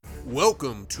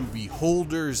Welcome to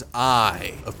Beholder's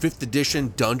Eye, a 5th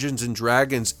edition Dungeons &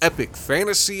 Dragons epic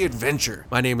fantasy adventure.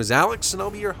 My name is Alex, and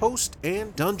I'll be your host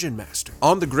and Dungeon Master.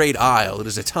 On the Great Isle, it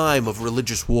is a time of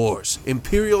religious wars,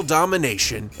 imperial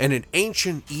domination, and an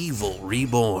ancient evil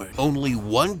reborn. Only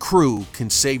one crew can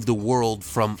save the world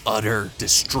from utter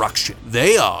destruction.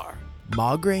 They are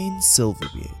Maugraine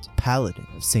Silverbeard, Paladin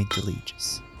of St.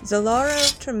 Eligius. Zalara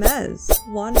of Tremez,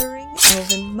 Wandering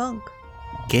Elven Monk.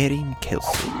 Garin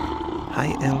Kelsey,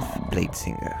 High Elf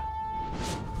Bladesinger.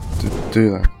 Do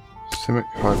that. Simic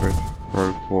Hybrid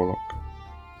Rogue Warlock.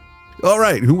 All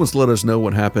right, who wants to let us know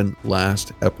what happened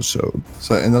last episode?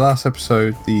 So in the last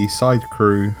episode, the side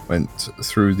crew went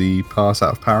through the pass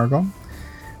out of Paragon.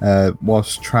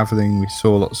 Whilst travelling, we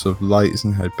saw lots of lights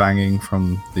and heard banging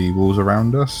from the walls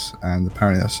around us, and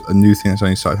apparently that's a new thing that's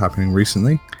only started happening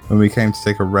recently. When we came to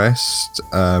take a rest,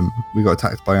 we got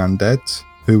attacked by undead,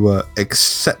 who were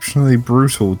exceptionally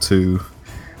brutal to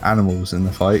animals in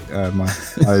the fight. I had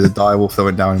a direwolf that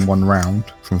went down in one round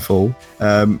from full.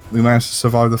 We managed to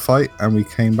survive the fight, and we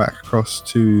came back across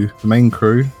to the main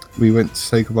crew. We went to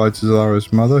say goodbye to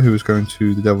Zalara's mother, who was going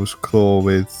to the Devil's Claw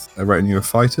with a retinue of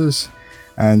fighters.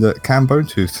 And Cam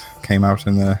Bonetooth came out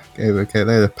and they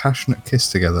had a passionate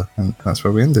kiss together, and that's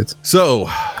where we ended. So,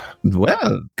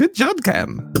 Well, good job,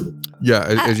 Cam. yeah,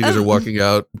 as you guys are walking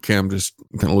out, Cam just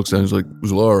kind of looks at him and is like,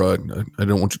 Zalara, I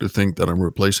don't want you to think that I'm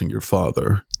replacing your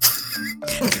father.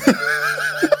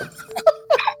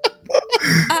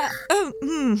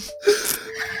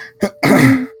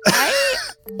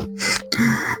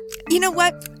 You know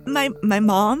what? My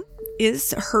mom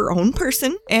is her own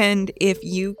person, and if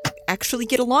you actually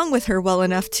get along with her well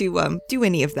enough to do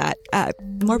any of that,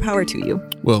 more power to you.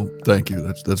 Well, thank you.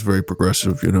 That's very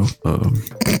progressive, you know.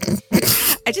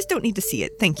 I just don't need to see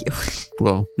it. Thank you.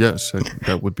 Well, yes,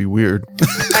 that would be weird.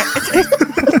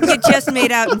 You just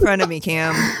made out in front of me,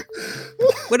 Cam.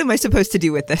 What am I supposed to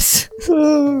do with this?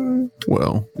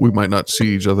 Well, we might not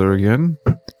see each other again.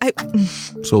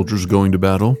 Soldiers going to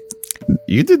battle.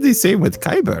 You did the same with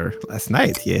Kyber last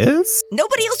night, yes?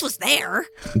 Nobody else was there.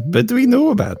 But we know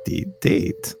about the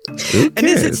date. Who And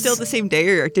is it cares? still the same day,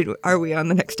 or are we on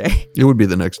the next day? It would be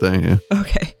the next day, yeah.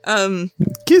 Okay.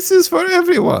 Kisses for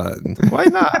everyone. Why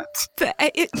not? But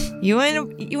you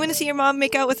want to see your mom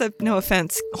make out with a, no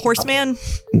offense, horseman?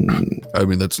 I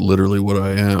mean, that's literally what I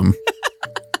am.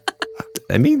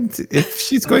 I mean, if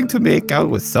she's going to make out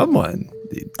with someone,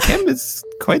 Cam is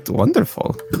quite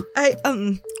wonderful.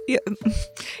 You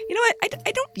know what?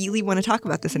 I don't really want to talk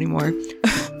about this anymore.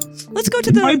 Let's go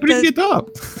to the. Why bring it up?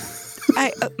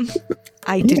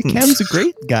 I didn't. Cam's a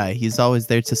great guy. He's always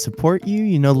there to support you.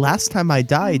 You know, last time I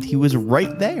died, he was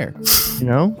right there, you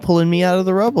know, pulling me out of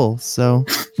the rubble. So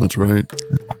That's right.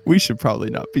 we should probably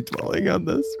not be dwelling on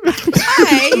this.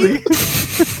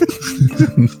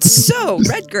 So,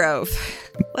 Redgrove,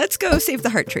 let's go save the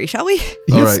heart tree, shall we?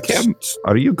 Yes, All right. Cam,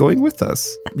 are you going with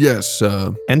us? Yes,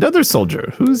 And other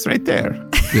soldier, who's right there?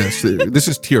 yes. This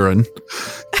is Tyrion.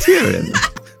 Tyrion.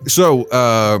 So,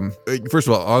 first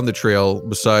of all, on the trail,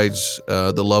 besides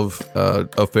the love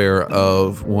affair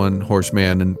of one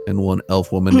horseman and one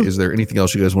elf woman, is there anything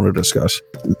else you guys want to discuss?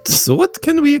 So what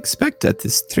can we expect at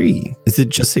this tree? Is it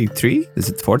just a tree? Is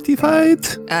it fortified?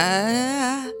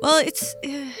 Well,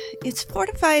 it's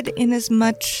fortified in as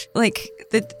much, like,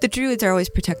 the druids are always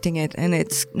protecting it, and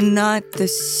it's not the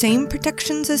same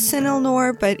protections as Sin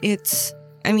Elnor, but it's,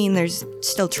 I mean, there's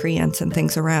still tree ants and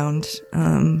things around,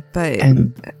 but...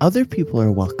 And other people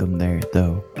are welcome there,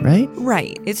 though, right?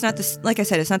 Right. It's not the, like I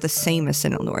said, it's not the same as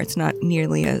Sin Elnor. It's not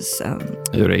nearly as,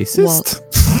 Racist?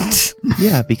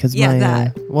 Yeah, because Yeah, my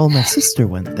that. my sister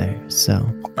went there, so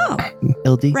Oh,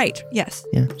 Ildi. right. Yes.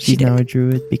 Yeah, She she's now did. a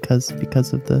druid because of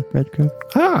the red crew.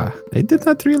 Ah, I did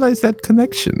not realize that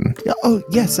connection. Yeah, oh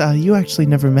yes, you actually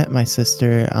never met my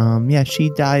sister. Yeah,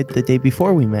 she died the day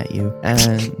before we met you,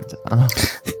 and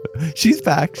she's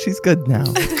back. She's good now.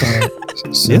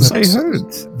 Yes, I heard.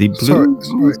 The blue Sorry.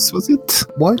 roots, was it?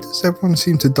 Why does everyone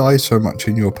seem to die so much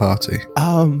in your party?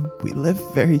 We live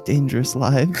very dangerous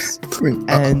lives, I mean,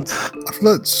 and I've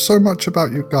learned so much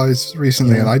about you guys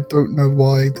recently, and I don't know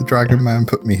why the Dragon Man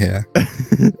put me here.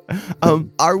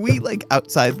 are we like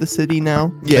outside the city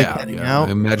now? Like, heading out?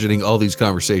 I'm imagining all these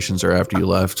conversations are after you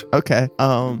left. Okay.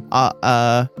 No,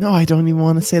 I don't even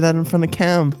want to say that in front of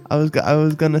Cam. I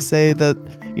was gonna say that,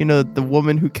 you know, the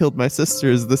woman who killed my sister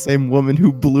is the same woman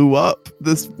who blew up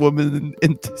this woman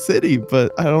in the city,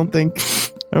 but I don't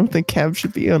think Cam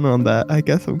should be in on that. I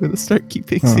guess I'm gonna start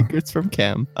keeping secrets from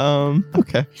Cam.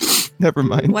 Okay. Never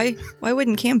mind. Why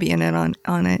wouldn't Cam be in it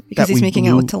on it? Because That he's we making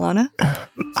out with blew- Talana?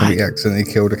 He accidentally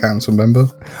killed a council member.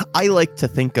 I like to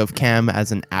think of Cam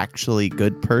as an actually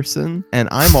good person, and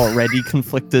I'm already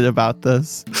conflicted about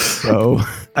this. So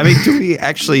I mean, do we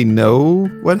actually know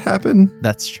what happened?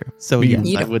 that's true. So You-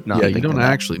 yes, I would not. Yeah, you think of don't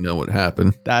that. actually know what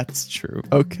happened. That's true.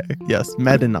 Okay. Yes.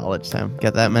 Meta knowledge time.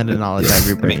 Get that meta knowledge out of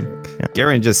your I brain. mean,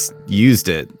 Garen just used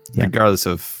it Yeah. regardless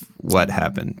of what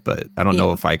happened, but I don't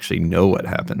know if I actually know what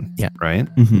happened. Yeah. Right?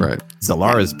 Mhm. Right.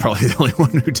 Zalara is probably the only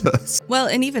one who does. Well,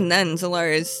 and even then,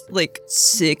 Zalara is like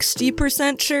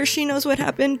 60% sure she knows what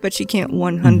happened, but she can't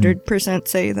 100%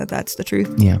 say that that's the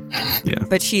truth. Yeah.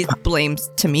 But she blames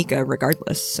Tamika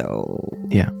regardless, so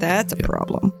Yeah. that's a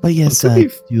problem. But yes, Well, to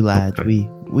be- you lad, okay.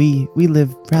 we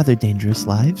live rather dangerous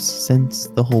lives since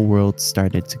the whole world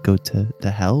started to go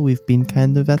to hell. We've been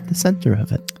kind of at the center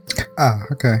of it. Ah,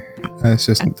 okay. It's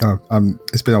just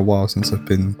it's been a while since I've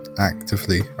been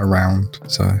actively around,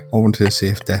 so I wanted to see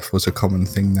if death was a common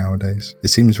thing nowadays. It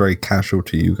seems very casual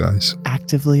to you guys.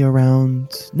 Actively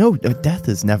around. No, death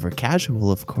is never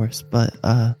casual, of course, but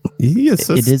Yes,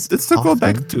 It is let's not go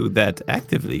often. back to that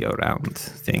actively around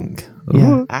thing.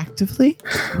 yeah, actively.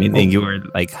 Meaning you were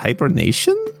like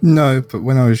hibernation? No, but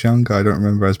when I was younger, I don't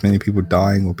remember as many people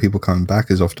dying or people coming back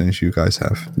as often as you guys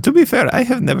have. To be fair, I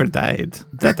have never died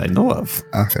that I know of.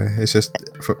 Okay, it's just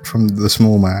from the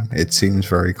small man, it seems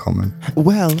very common.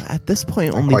 Well, at this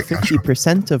point, only Quite casual.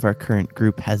 50% of our current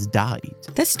group has died.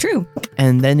 That's true.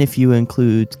 And then if you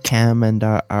include Cam and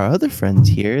our other friends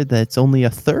here, that's only a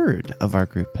third of our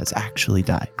group has actually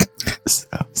died.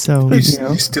 So You, you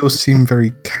know, you still seem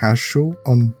very casual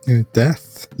on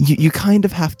death. you kind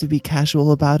of have to be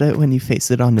casual about it when you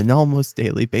face it on an almost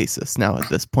daily basis now at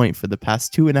this point for the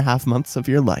past 2.5 months of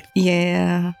your life.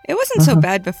 Yeah. It wasn't so Uh-huh.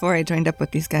 bad before I joined up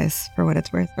with these guys, for what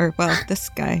it's worth. Or, well, this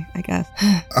guy, I guess.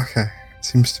 Okay,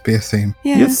 seems to be a theme.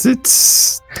 Yeah. Yes,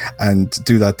 it's And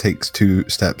Doolad takes 2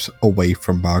 steps away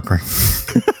from Margaret.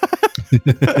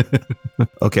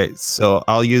 okay. So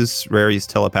I'll use Rary's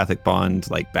telepathic bond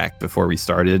like back before we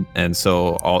started, and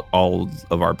so all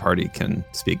of our party can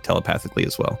speak telepathically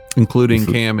as well. Including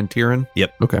Cam and Tyrion?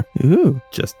 Yep. Okay. Ooh,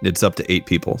 Just it's up to 8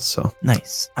 people. So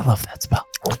nice. I love that spell.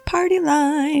 Party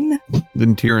line.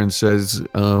 Then Tyrion says,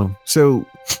 so,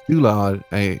 Doolad,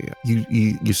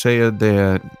 you said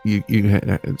that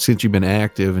since you've been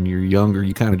active and you're younger,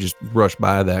 you kind of just rush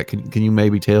by that. Can you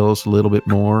maybe tell us a little bit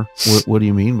more? What do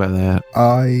you mean by that?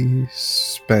 I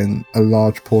spent a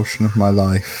large portion of my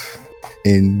life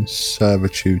in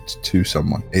servitude to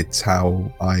someone. It's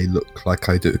how I look like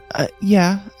I do.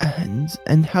 Yeah,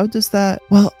 and how does that?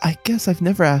 Well, I guess I've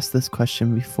never asked this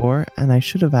question before, and I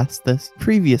should have asked this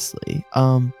previously.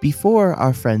 Before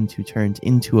our friend who turned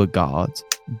into a god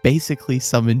basically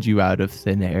summoned you out of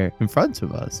thin air in front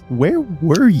of us, where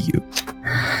were you?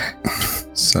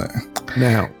 So,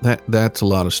 Now, that's a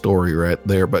lot of story right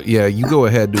there. But yeah, you go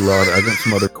ahead, Doolad. I got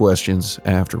some other questions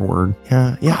afterward.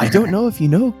 Yeah, I don't know if you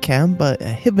know, Cam, but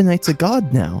Hibonite's a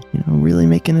god now. You know, really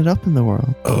making it up in the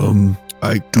world.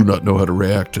 I do not know how to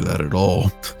react to that at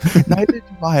all. Neither do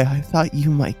I. I thought you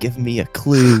might give me a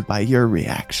clue by your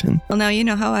reaction. Well, now you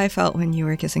know how I felt when you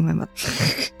were kissing my mother.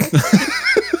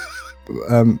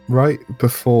 right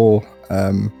before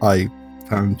I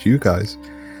found you guys,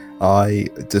 I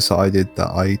decided that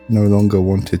I no longer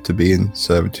wanted to be in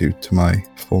servitude to my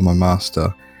former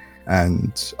master,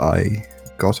 and I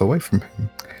got away from him.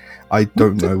 I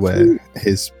don't know where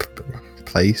his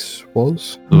place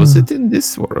was. was it in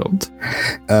this world?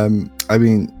 I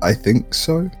mean, I think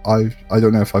so. I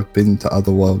don't know if I've been to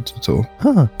other worlds at all.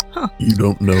 Huh. You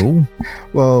don't know?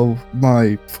 Well,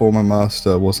 my former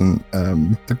master wasn't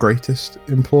the greatest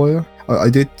employer. I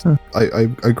did. Huh.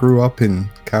 I grew up in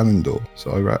Calendor,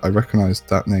 so I recognized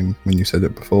that name when you said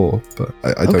it before, but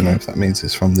I don't know Okay. if that means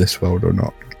it's from this world or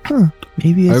not.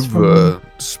 Maybe it's I've from...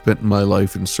 spent my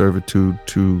life in servitude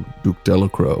to Duke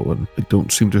Delacroix, and I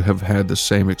don't seem to have had the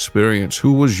same experience.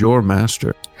 Who was your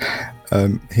master?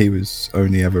 He was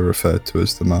only ever referred to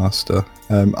as the master.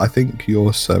 I think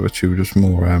your servitude was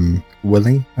more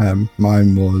willing.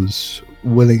 Mine was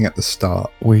willing at the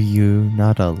start. Were you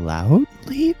not allowed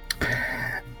leave?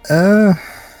 I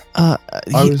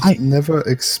was never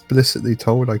explicitly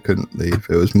told I couldn't leave.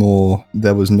 It was more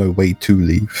there was no way to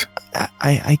leave.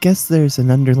 I guess there's an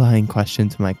underlying question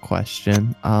to my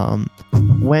question.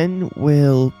 When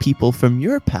will people from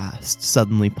your past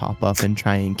suddenly pop up and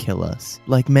try and kill us?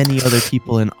 Like many other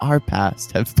people in our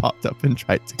past have popped up and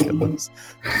tried to kill us.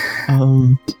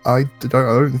 I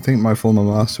don't think my former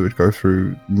master would go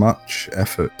through much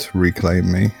effort to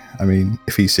reclaim me. I mean,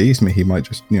 if he sees me, he might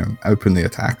just, openly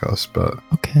attack us. But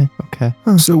Okay.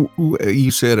 Huh. So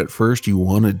you said at first you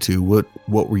wanted to.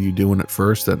 What were you doing at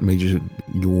first that made you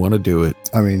want to do it?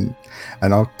 I mean,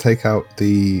 and I'll take out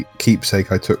the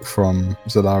keepsake I took from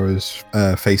Zalara's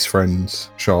face friend's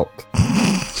shop.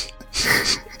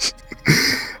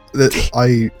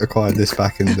 I acquired this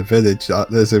back in the village.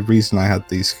 There's a reason I had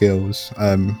these skills.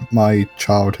 My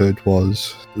childhood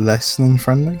was less than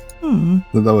friendly.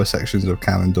 The lower sections of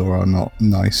Kalandor are not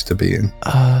nice to be in.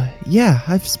 Yeah,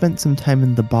 I've spent some time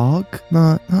in the bog.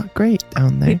 Not great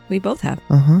down there. We both have.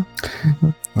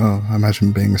 Well, I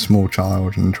imagine being a small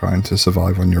child and trying to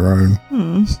survive on your own.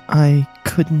 I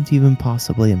couldn't even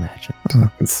possibly imagine.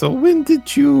 So when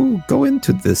did you go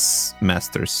into this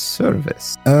master's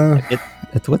service?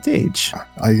 At what age?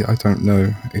 I don't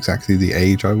know exactly the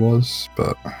age I was,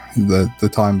 but the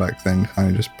time back then kind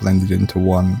of just blended into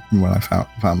one when I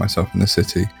found myself in the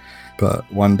city. But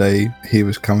one day he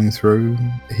was coming through,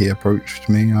 he approached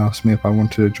me, asked me if I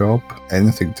wanted a job,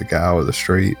 anything to get out of the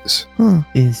streets.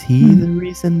 Is he the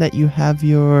reason that you have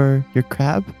your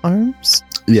crab arms?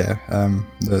 Yeah,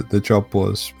 the job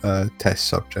was a test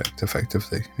subject,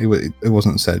 effectively. It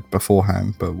wasn't said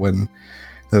beforehand, but when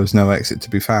there was no exit to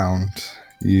be found,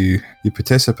 you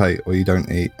participate or you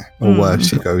don't eat, or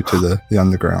worse, you go to the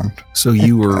underground. So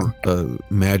you were a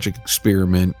magic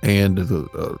experiment and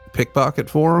a pickpocket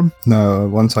for him? No,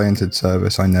 once I entered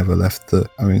service, I never left I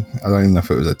don't even know if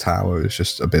it was a tower, it was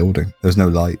just a building. There was no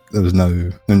light, there was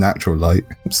no natural light.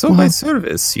 So by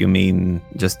service, you mean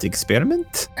just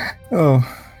experiment? Oh,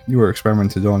 you were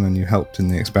experimented on and you helped in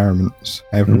the experiments.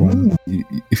 Everyone,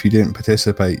 if you didn't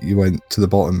participate, you went to the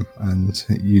bottom, and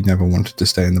you never wanted to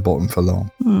stay in the bottom for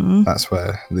long. That's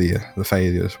where the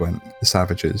failures went, the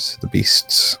savages, the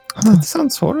beasts. That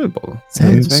sounds horrible.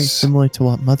 Sounds very similar to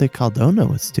what Mother Caldona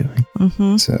was doing.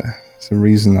 It's a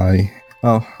reason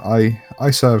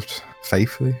I served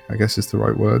faithfully, I guess is the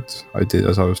right word. I did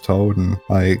as I was told, and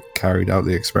I carried out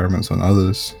the experiments on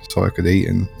others so I could eat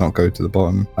and not go to the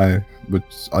bottom. I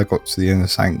got to the inner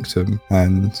sanctum,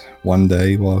 and one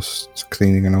day whilst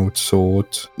cleaning an old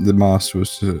sword, the master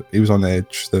was on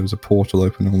edge. There was a portal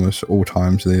open almost all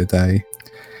times of the day,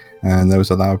 and there was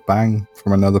a loud bang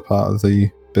from another part of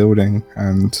the building,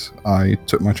 and I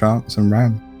took my chance and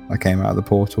ran. I came out of the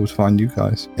portal to find you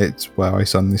guys. It's where I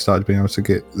suddenly started being able to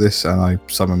get this, and I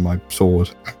summoned my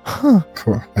sword.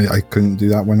 I couldn't do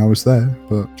that when I was there,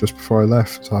 but just before I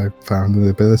left, I found the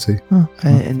ability.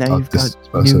 And now you've got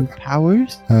new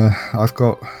powers? I've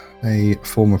got a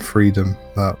form of freedom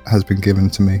that has been given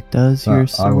to me. Does your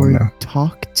sword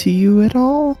talk to you at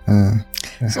all?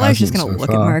 So I was just going to look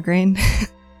at Margraine.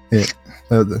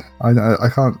 I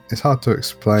can't, it's hard to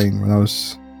explain. When I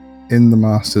was in the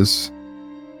master's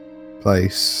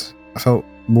place, I felt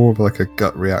more of like a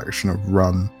gut reaction of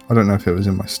run. I don't know if it was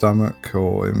in my stomach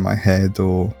or in my head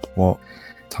or what.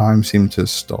 Time seemed to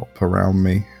stop around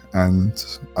me, and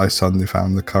I suddenly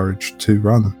found the courage to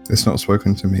run. It's not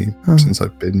spoken to me since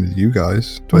I've been with you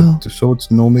guys. Do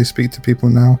swords normally speak to people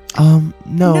now?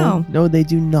 No, they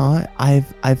do not.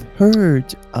 I've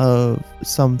heard of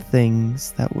some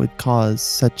things that would cause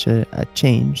such a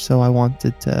change, so I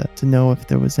wanted to know if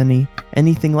there was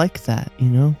anything like that.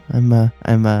 I'm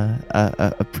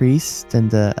a priest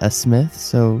and a smith,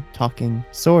 so talking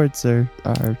swords are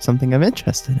something I'm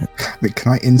interested in. Wait,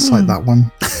 can I insight that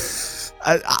one?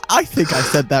 I think I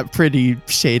said that pretty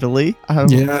shadily.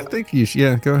 Yeah, I think you should.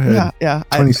 Yeah, go ahead. Yeah.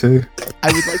 22.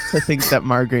 I would like to think that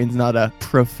Margraine's not a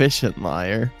proficient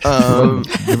liar.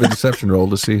 Give a deception roll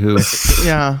to see who.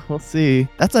 Yeah, we'll see.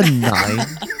 That's a 9.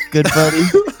 Good buddy.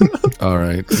 All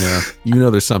right. Yeah.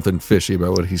 There's something fishy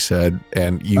about what he said,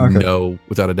 and know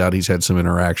without a doubt he's had some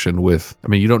interaction with. I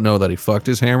mean, you don't know that he fucked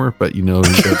his hammer, but he's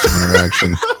had some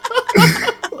interaction.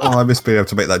 Oh, I must be able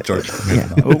to make that judgment.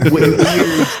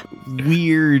 Yeah.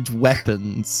 Weird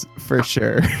weapons, for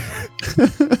sure.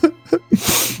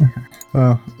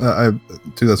 Well,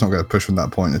 Tula's not going to push on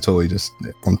that point at all. He just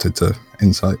wanted to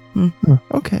insight.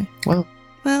 Okay. Well,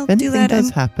 Well, if anything does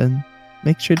happen,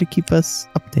 make sure to keep us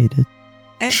updated.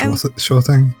 Sure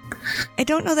thing. I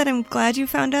don't know that I'm glad you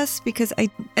found us, because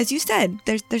as you said,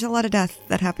 there's a lot of death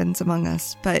that happens among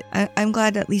us, but I'm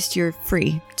glad at least you're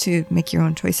free to make your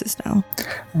own choices now.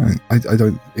 I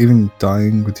don't, even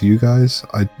dying with you guys,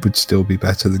 I would still be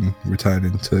better than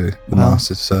returning to the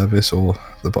master's service or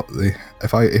the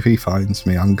if he finds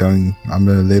me, I'm gonna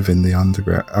live in the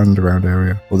underground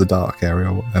area or the dark area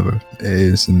or whatever it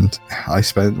is. And I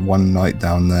spent one night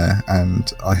down there,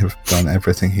 and I have done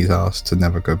everything he's asked to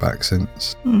never go back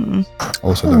since.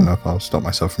 Also, don't know if I'll stop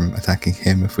myself from attacking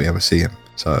him if we ever see him.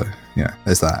 So yeah,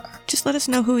 there's that. just let us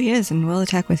know who he is and we'll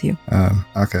attack with you.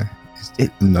 Okay.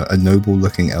 A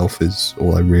noble-looking elf is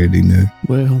all I really knew.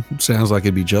 Well, sounds like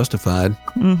it'd be justified.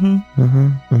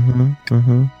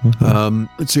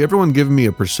 Let's see. Everyone, give me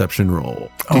a perception roll.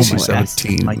 DC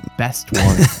 17. My best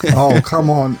one. Oh, come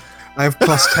on. I have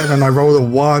 +10 and I rolled a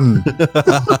 1.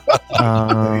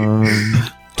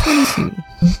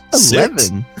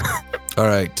 11. All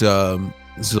right,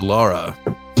 Zalara,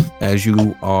 as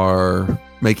you are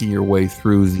making your way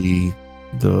through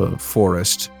the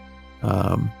forest,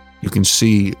 you can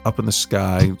see up in the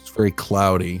sky. It's very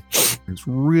cloudy. It's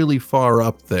really far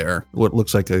up there. What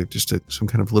looks like some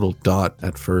kind of little dot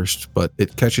at first, but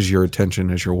it catches your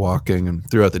attention as you're walking, and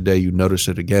throughout the day you notice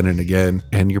it again and again,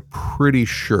 and you're pretty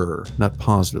sure, not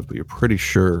positive, but you're pretty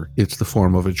sure it's the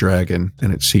form of a dragon,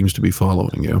 and it seems to be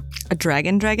following you. A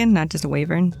dragon, not just a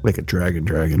wyvern. Like a dragon.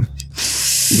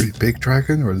 Really big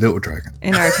dragon or a little dragon?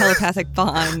 In our telepathic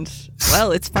bond.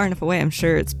 Well, it's far enough away. I'm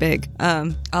sure it's big.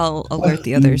 I'll alert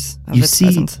the others of You its see,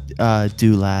 presence.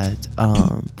 Dulad,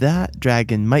 that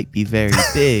dragon might be very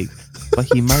big, but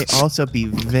he might also be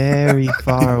very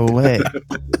far away.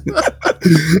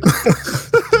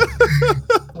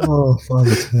 Oh,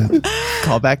 Father Ted.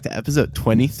 Call back to episode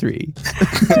 23.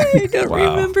 I don't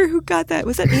remember who got that.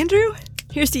 Was that Andrew?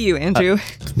 Here's to you, Andrew.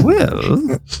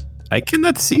 Well, I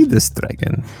cannot see this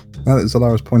dragon. Now that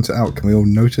Zalara's pointed out, can we all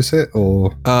notice it,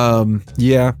 or?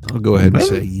 Yeah, I'll go ahead and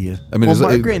say yeah. I mean, Well,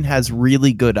 Margaret has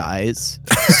really good eyes,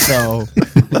 so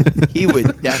he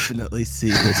would definitely see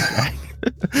this dragon.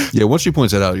 yeah, once she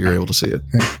points that out, you're able to see it.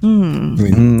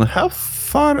 How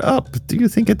far up do you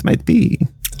think it might be?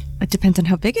 It depends on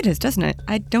how big it is, doesn't it?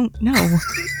 I don't know.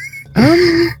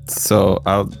 So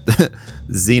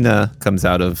Xena comes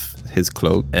out of his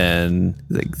cloak and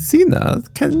like,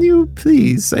 Xena, can you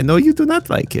please, I know you do not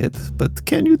like it, but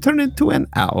can you turn into an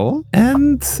owl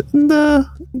and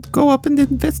go up and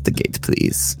investigate,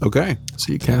 please? Okay,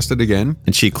 so you cast it again.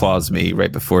 And she claws me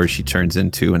right before she turns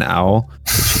into an owl.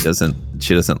 She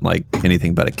doesn't like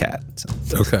anything but a cat.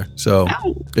 So. Okay, so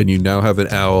and you now have an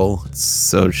owl.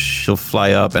 So she'll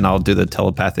fly up and I'll do the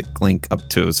telepathic link up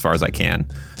to as far as I can.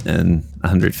 And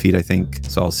 100 feet, I think.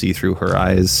 So I'll see through her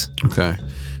eyes. Okay.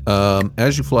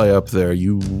 As you fly up there,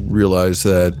 you realize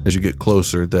that as you get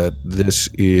closer that this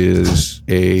is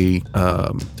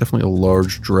definitely a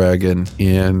large dragon,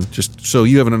 and just so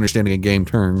you have an understanding in game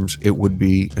terms, it would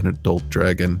be an adult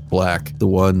dragon, black, the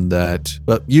one that,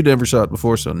 but you never saw it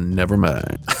before, so never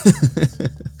mind.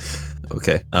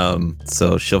 Okay.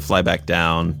 So she'll fly back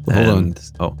down. Well, hold on.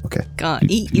 Oh, okay. Gonna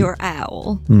eat your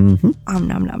owl. Mm-hmm. Nom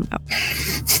nom nom.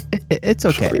 It's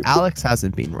okay. Alex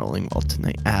hasn't been rolling well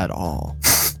tonight at all.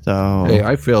 So Hey,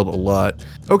 I failed a lot.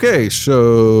 Okay,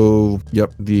 so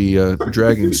yep, the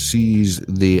dragon sees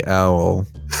the owl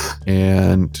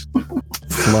and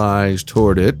flies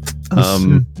toward it.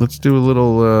 Let's do a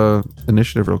little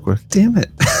initiative real quick. Damn it.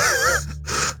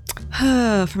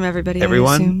 From everybody.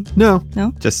 Everyone? I assume.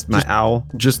 No, Just my owl.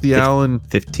 just the owl and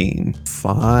 15.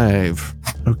 5.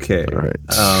 Okay. All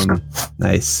right.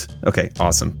 Nice. Okay,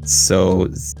 awesome. So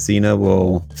Xena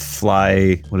will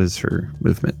fly. What is her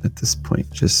movement at this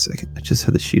point? Just a second. I just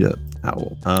had the sheet up.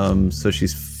 Owl. So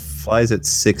she's flies at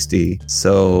 60.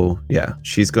 So yeah,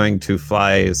 she's going to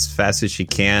fly as fast as she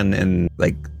can and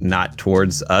like not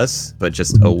towards us, but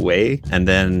just away. And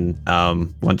then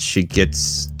once she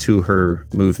gets to her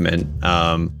movement,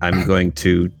 I'm going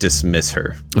to dismiss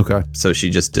her. Okay. So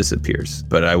she just disappears.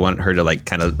 But I want her to like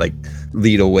kind of like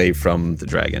lead away from the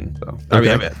dragon. So I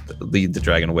mean, lead the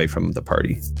dragon away from the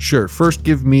party. Sure. First,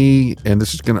 give me, and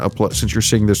this is going to apply since you're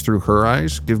seeing this through her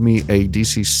eyes. Give me a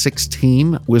DC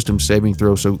 16 Wisdom saving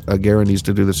throw. So Garen needs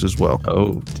to do this as well.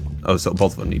 Oh, so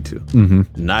both of them need to.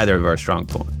 Mm-hmm. Neither of our strong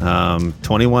points.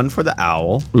 21 for the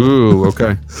owl. Ooh.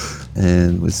 Okay.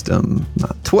 And wisdom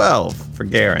 12 for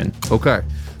Garen. Okay.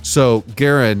 So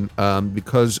Garen,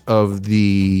 because of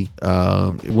the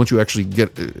once you actually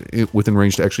get it within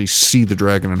range to actually see the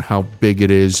dragon and how big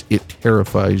it is, it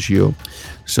terrifies you.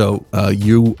 So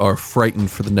you are frightened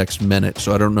for the next minute.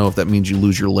 So I don't know if that means you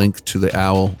lose your link to the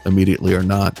owl immediately or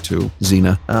not to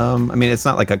Xena. I mean, it's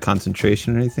not like a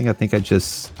concentration or anything. I think I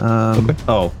just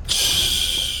oh.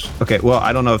 Okay, well,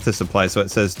 I don't know if this applies. So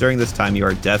it says, during this time, you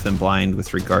are deaf and blind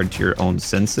with regard to your own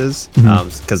senses,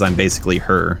 because I'm basically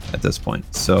her at this point.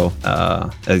 So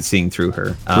seeing through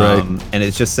her. Right. And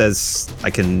it just says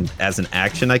I can, as an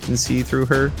action, I can see through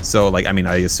her. So, like, I mean,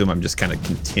 I assume I'm just kind of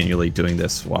continually doing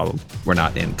this while we're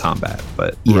not in combat.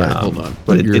 But Right, hold on.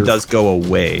 But it does go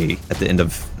away at the end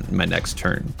of my next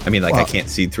turn. I mean, like, Well, I can't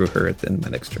see through her at the end of my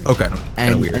next turn. Okay.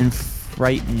 Kind of weird. and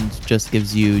frightened just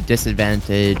gives you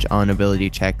disadvantage on ability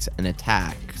checks and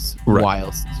attacks Right.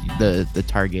 whilst the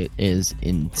target is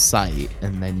in sight,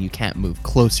 and then you can't move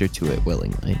closer to it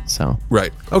willingly. So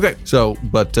Right. Okay. So,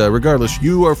 but regardless,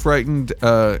 you are frightened,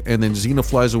 and then Xena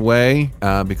flies away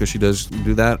because she does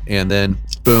do that, and then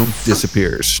boom,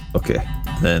 disappears. Okay.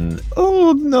 Then,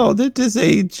 oh no, that is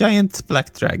a giant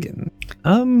black dragon.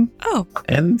 Oh,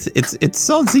 And it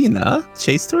saw Xena,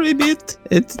 chased her a bit.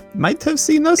 It might have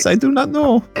seen us, I do not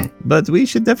know. But we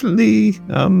should definitely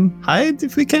hide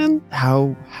if we can.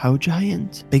 how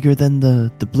giant? Bigger than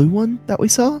the blue one that we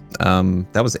saw?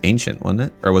 That was ancient, wasn't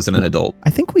it? Or was it an adult? I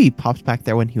think we popped back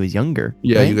there when he was younger.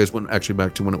 Yeah, right? you guys went actually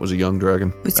back to when it was a young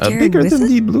dragon. was Garen Bigger with than it?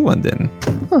 the blue one then.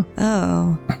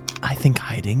 Oh, I think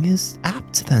hiding is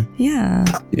apt then. yeah.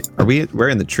 We're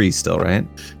in the trees still, right?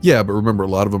 Yeah, but remember, a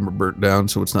lot of them are burnt down,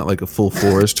 so it's not like a full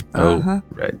forest. Uh-huh.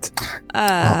 Right.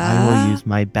 I will use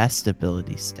my best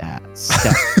ability step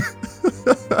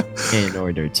in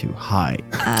order to hide.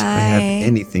 I have I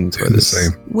anything for The this.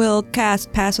 same. will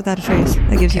cast Pass Without a Trace.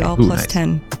 That gives you all Ooh, plus nice.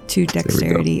 10 to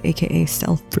dexterity, aka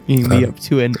stealth. Bringing me up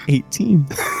to an 18.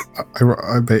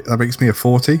 That makes me a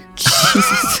 40.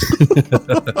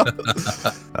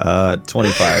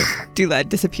 25. Dulad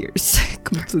disappears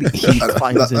completely. He That-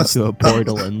 climbs that's- into a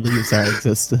portal and leaves our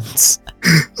existence.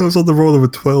 I was on the roll of a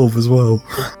 12 as well.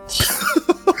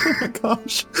 Oh my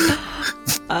gosh.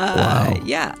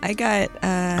 Yeah, I got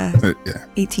Yeah.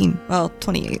 18. Well,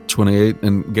 28. 28.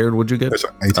 And Garrett, what'd you get?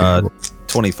 Sorry, 18.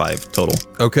 25 total.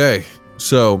 Okay,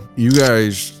 so you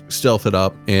guys stealth it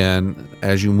up, and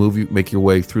as you move, you make your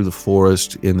way through the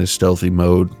forest in this stealthy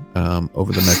mode.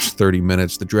 Over the next 30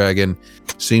 minutes, the dragon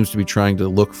seems to be trying to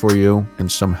look for you and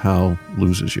somehow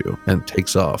loses you and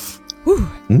takes off. Whew.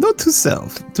 Note to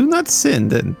self, do not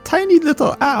send a tiny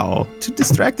little owl to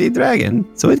distract a dragon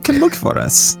so it can look for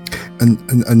us. And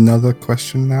another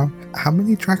question now. How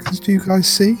many dragons do you guys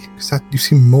see? Because you've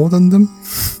seen more than them?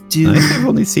 Do I have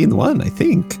only seen one, I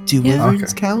think. Yeah.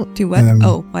 wyverns Okay. count? Do what?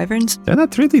 Um, Wyverns? They're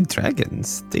not really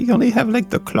dragons. They only have like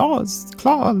the claw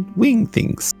wing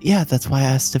things. Yeah, that's why I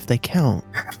asked if they count.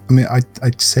 I mean,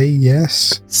 I'd say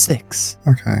yes. 6,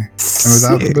 Okay. And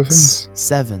without the wyverns?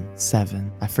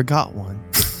 7. I forgot one.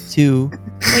 2,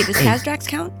 Wait, does Eight. Kazdrax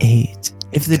count? 8.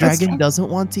 If the That's dragon fine. doesn't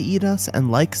want to eat us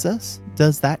and likes us,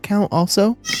 does that count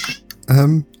also?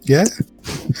 Yeah.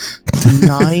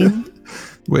 9.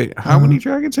 Wait, how many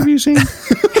dragons have you seen?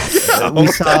 we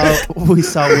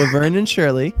saw Wyvern and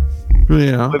Shirley.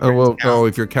 Yeah. Wyverns count.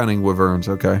 If you're counting wyverns,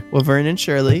 okay. Wyvern and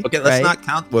Shirley. Okay, let's right? not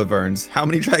count wyverns. How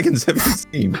many dragons have you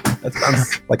seen? That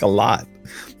sounds like a lot.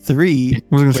 3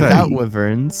 I was gonna say. without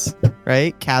wyverns,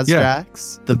 right?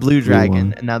 Kazdrax, the blue dragon,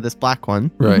 one. and now this black one.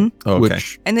 Right. Okay.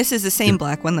 Which, And this is the same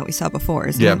black one that we saw before,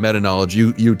 isn't yeah, it? meta knowledge.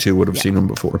 You two would have seen them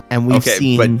before. And we've Okay,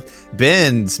 seen but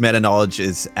Ben's meta knowledge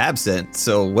is absent.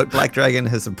 So, what black dragon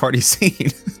has the party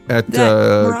seen? At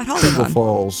That Murat Hall Triple one.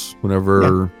 Falls,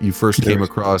 whenever you first came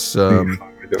across,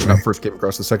 not first came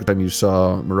across, the second time you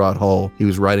saw Murat Hall, he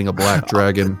was riding a black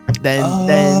dragon. then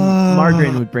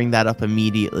Margaret would bring that up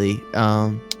immediately.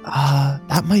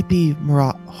 That might be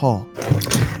Murat Hall.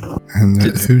 And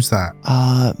who's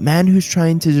that? Man who's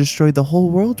trying to destroy the whole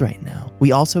world right now.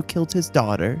 We also killed his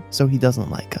daughter, so he doesn't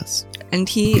like us. And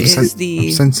he I'm is I'm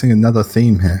the sensing another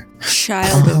theme here.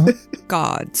 child of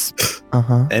gods.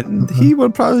 Uh-huh. And he will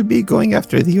probably be going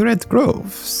after the Red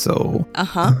Grove. So,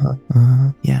 Uh-huh.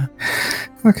 Yeah.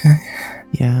 Okay.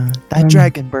 Yeah. That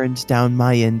dragon burned down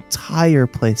my entire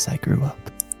place I grew up.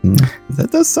 that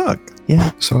does suck.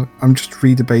 Yeah. So I'm just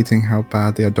redebating how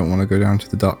badly I don't want to go down to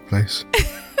the dark place.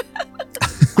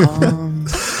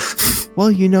 Well,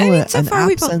 you know, I mean, so an far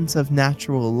we've all- absence of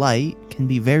natural light can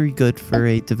be very good for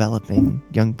a developing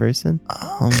young person.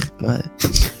 But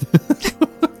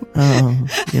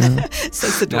you know,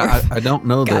 Says the Now, dwarf. I don't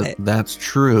know Got that it. that's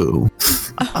true.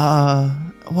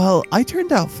 well, I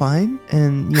turned out fine,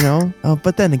 and you know,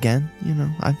 but then again, you know,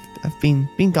 I've been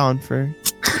gone for,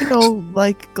 you know,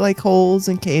 like holes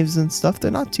and caves and stuff.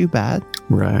 They're not too bad.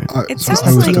 Right. It So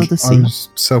sounds like- Feel to I see. was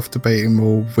self-debating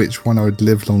more which one I would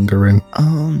live longer in.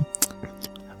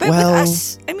 But well- with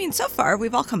us, I mean, so far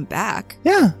we've all come back.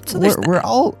 Yeah, So there's we're that.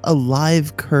 all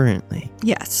alive currently.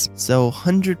 Yes. So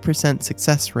 100%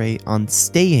 success rate on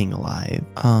staying alive.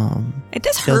 It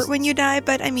does Just- hurt when you die,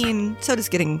 but I mean, so does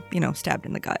getting, stabbed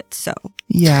in the gut. So,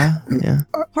 Yeah.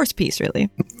 horse piece, really.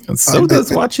 So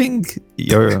does watching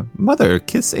your mother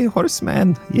kiss a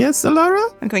horseman. Yes,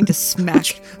 Alara? I'm going to smack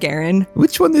Garen.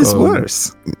 Which one is Um,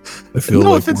 worse? I feel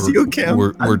No like offense to we're, you, Cam.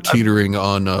 we're teetering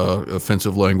on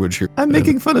offensive language here. I'm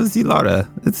making fun of Zilara.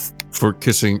 It's For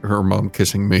kissing her mom,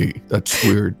 kissing me. That's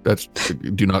weird.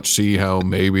 Do not see how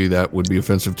maybe that would be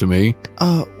offensive to me.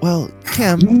 Well,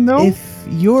 Cam, No. if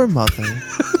your mother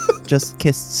just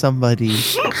kissed somebody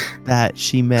that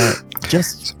she met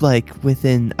just like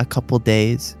within a couple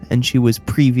days, and she was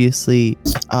previously,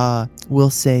 we'll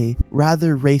say,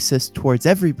 rather racist towards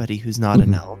everybody who's not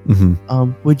an elf,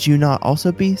 would you not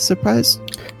also be surprised?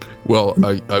 Well,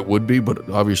 I would be, but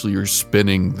obviously you're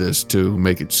spinning this to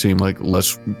make it seem like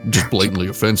less just blatantly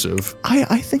offensive.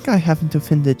 I think I haven't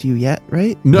offended you yet,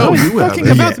 right? No, you Talking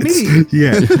haven't. about me.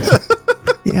 Yeah.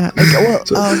 Yeah,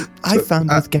 I found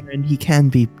with Garen he can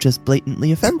be just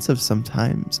blatantly offensive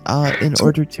sometimes. In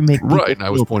order to make people Right, and I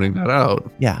was feel- pointing that out.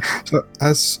 Yeah. So,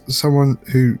 as someone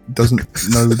who doesn't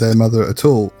know their mother at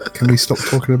all, can we stop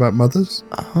talking about mothers?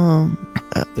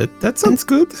 That sounds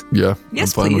good. Yeah,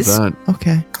 Yes, I'm fine please. with that.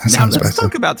 Okay. That Now sounds let's better.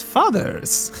 talk about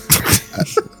fathers.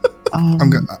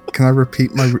 Can I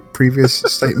repeat my previous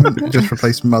statement? Just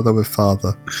replace mother with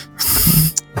father.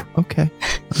 Okay.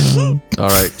 All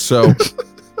right, so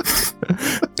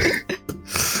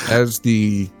as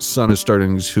the sun is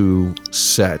starting to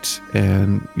set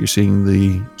and you're seeing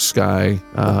the sky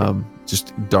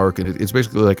just darken, it's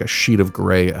basically like a sheet of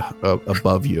gray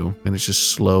above you, and it's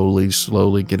just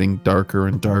slowly getting darker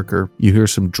and darker. You hear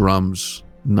some drums,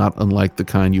 not unlike the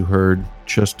kind you heard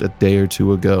just a day or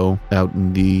two ago out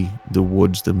in the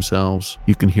woods themselves.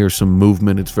 You can hear some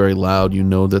movement. It's very loud. You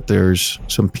know that there's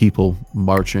some people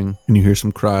marching, and you hear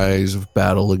some cries of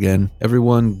battle again.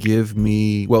 Everyone give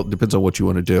me, well, it depends on what you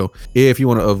want to do. If you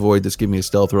want to avoid this, give me a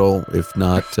stealth roll. If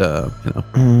not, How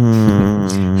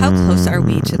close are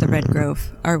we to the Red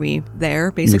Grove? Are we there,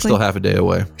 you're basically? still half a day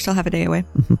away. We're still half a day away.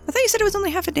 I thought you said it was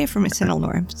only half a day from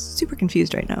Sinelnor. I'm super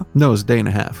confused right now. No, it's a day and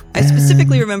a half. I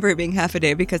specifically remember it being half a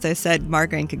day because I said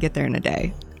Margarine could get there in a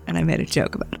day, and I made a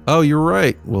joke about it. Oh, you're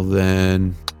right. Well,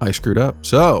 then I screwed up.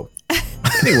 So,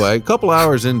 anyway, a couple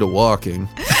hours into walking.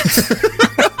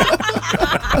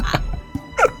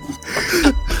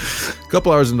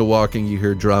 You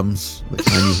hear drums, the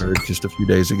kind you heard just a few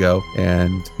days ago,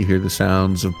 and you hear the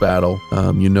sounds of battle.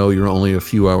 You know you're only a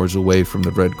few hours away from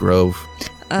the Red Grove,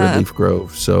 Red Leaf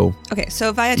Grove. So, Okay,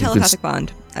 so via can telepathic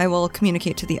bond, I will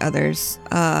communicate to the others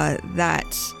that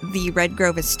the Red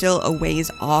Grove is still a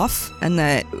ways off, and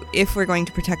that if we're going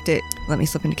to protect it, let me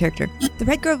slip into character. The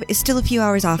Red Grove is still a few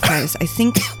hours off, guys. I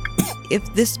think if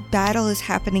this battle is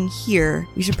happening here,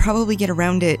 we should probably get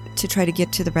around it to try to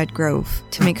get to the Red Grove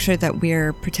to make sure that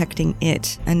we're protecting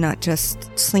it and not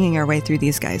just slinging our way through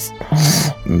these guys.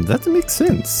 That makes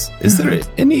sense. Is there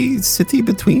any city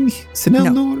between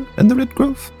Sinelnor and the Red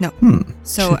Grove? No.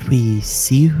 So, Should we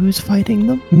see who's fighting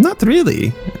them? Not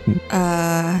really.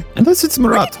 Unless it's Where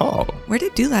Marat Hall. where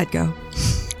did Dulad go?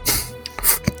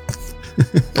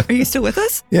 Are you still with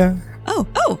us? Yeah. Oh,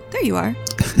 there you are.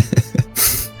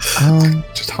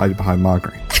 Just hide behind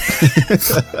Margaret.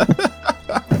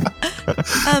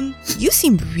 You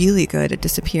seem really good at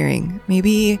disappearing.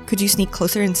 Maybe could you sneak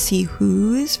closer and see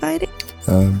who is fighting?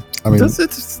 I mean,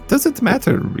 Does it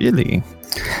matter really?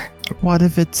 What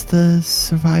if it's the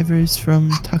survivors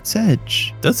from Tuck's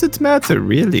Edge? Does it matter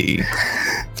really?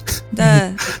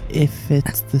 If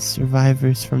it's the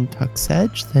survivors from Tuck's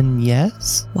Edge, then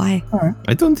yes. Why?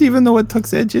 I don't even know what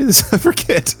Tuck's Edge is. I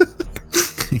forget.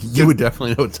 you would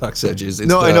definitely know what Tuck's Edge is. It's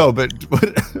No, I the- know, but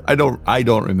I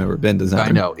don't remember. Ben does not.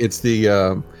 I know. It's the,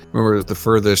 remember the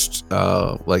furthest,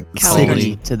 like, Colony.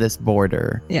 colony. To this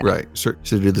border. Yeah. Right. So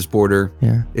to this border.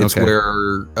 Yeah. It's Okay.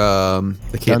 where, I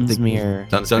can't think.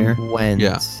 Dunsmere went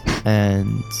Yeah.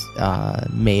 and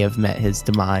may have met his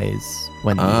demise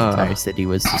when the entire city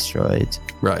was destroyed.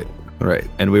 Right. Right,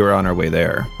 and we were on our way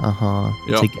there.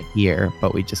 Yep. To get here,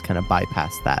 but we just kind of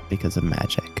bypassed that because of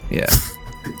magic. Yeah.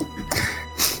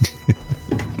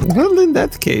 Well, in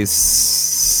that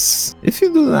case, if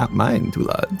you do not mind,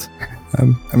 Dulad,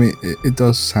 I mean, it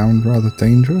does sound rather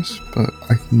dangerous, but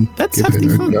I can let's give have it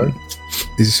the a fun. go.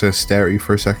 He's just going to stare at you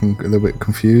for a second, a little bit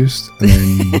confused, and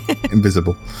then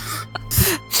invisible.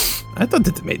 I thought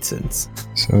it made sense.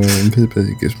 So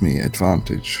invisibility gives me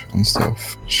advantage on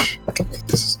stealth, which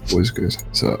is always good.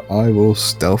 So I will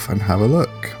stealth and have a look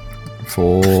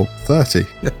for 30.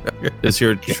 Is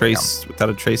your trace without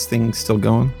a trace thing still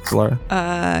going, Lara?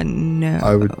 No.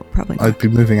 I would- probably not. I'd be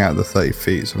moving out of the 30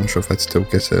 feet, so I'm not sure if I'd still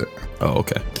get it. Oh,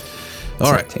 okay.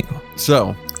 All right. Tingle.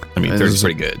 So, I mean, And 30 this is is-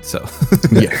 pretty good. So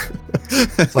yeah.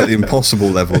 It's like the impossible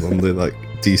level on the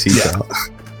DC chart.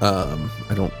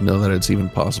 I don't know that it's even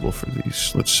possible for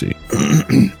these. Let's see.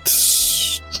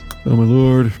 Oh my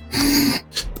lord.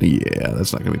 Yeah,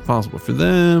 that's not going to be possible for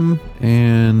them.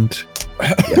 And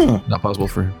Not possible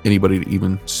for anybody to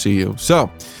even see you. So,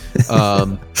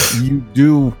 you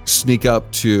do sneak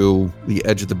up to the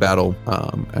edge of the battle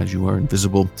as you are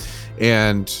invisible,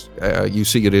 and you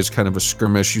see it is kind of a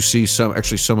skirmish. You see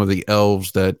some of the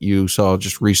elves that you saw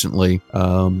just recently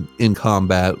in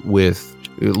combat with.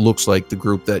 It looks like the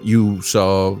group that you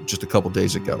saw just a couple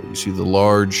days ago. You see the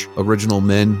large original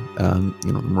men,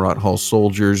 the Marat Hall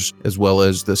soldiers, as well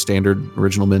as the standard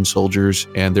original men soldiers.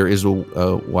 And there is a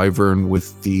wyvern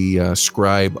with the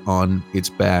scribe on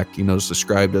its back. You notice the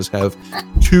scribe does have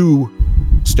 2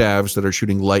 staves that are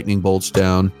shooting lightning bolts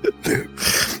down.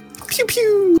 Pew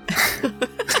pew.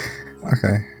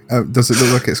 Okay. Does it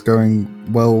look like it's going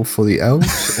well for the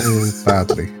elves or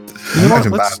badly? I You know what,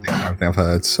 imagine let's- badly. Everything I've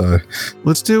heard. So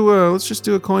Let's just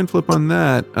do a coin flip on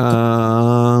that.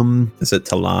 Is it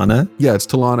Talana? Yeah, it's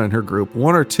Talana and her group.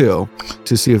 1 or 2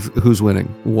 to see who's winning.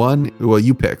 1, well,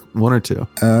 you pick 1 or 2.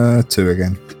 2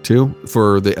 again. 2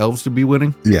 for the elves to be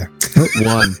winning. Yeah.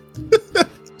 1.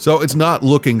 So it's not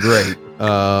looking great.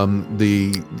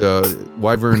 The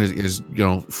wyvern is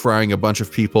frying a bunch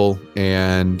of people,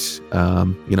 and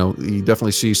you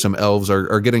definitely see some elves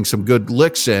are getting some good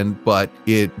licks in, but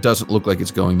it doesn't look like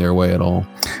it's going their way at all.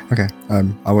 Okay.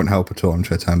 I won't help at all. I'm just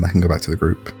going to turn back and go back to the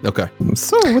group. Okay.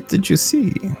 So, what did you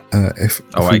see? If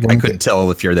Oh, we I wanna couldn't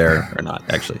tell if you're there or not,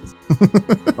 actually.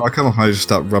 I come up and I just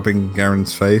start rubbing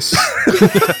Garen's face.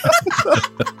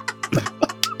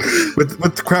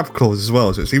 with the crab claws as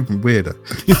well, so it's even weirder.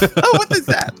 Oh, what is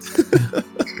that?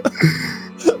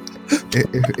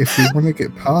 If we want to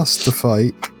get past the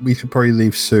fight, we should probably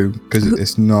leave soon because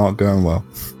it's not going well.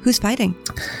 Who's fighting?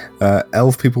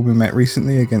 Elf people we met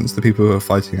recently against the people who are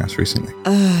fighting us recently.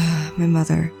 My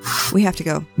mother. We have to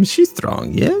go. She's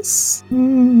strong, yes?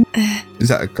 Is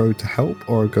that a go to help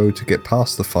or a go to get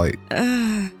past the fight?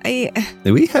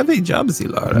 We have a job,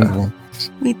 Zilara. Well,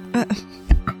 We.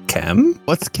 Cam?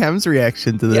 What's Cam's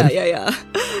reaction to this? Yeah.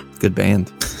 Good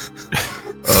band.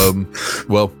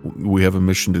 Well, we have a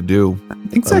mission to do.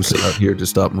 Exactly. I'm out here to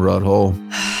stop Marat Hall.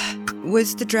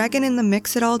 Was the dragon in the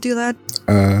mix at all, Dulad?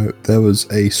 there was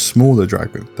a smaller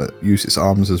dragon that used its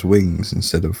arms as wings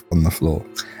instead of on the floor.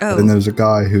 And then Oh, there was a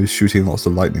guy who was shooting lots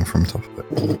of lightning from top of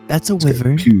it. That's a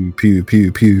wyvern. Pew, pew,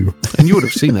 pew, pew. And you would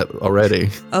have seen that already.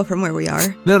 from where we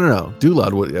are. No.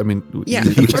 Dulad would. I mean, Yeah.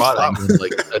 you fought him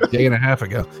like a day and a half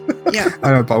ago. Yeah.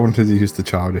 I know, but I wanted to use the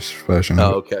childish version.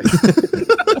 Oh, of okay. it.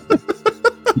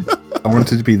 I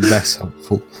wanted to be less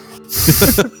helpful.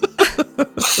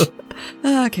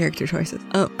 Character choices.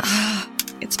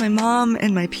 It's my mom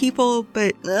and my people,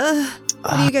 but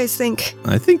what do you guys think?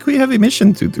 I think we have a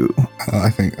mission to do. I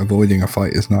think avoiding a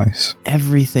fight is nice.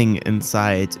 Everything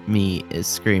inside me is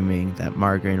screaming that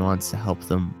Margarine wants to help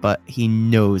them, but he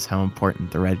knows how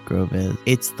important the Red Grove is.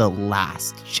 It's the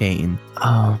last chain.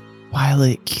 While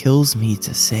it kills me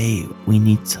to say we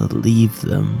need to leave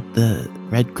them, the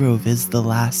Red Grove is the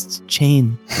last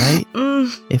chain, right?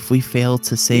 If we fail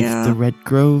to save Yeah. the Red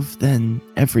Grove, then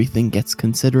everything gets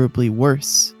considerably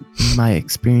worse, in my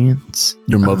experience.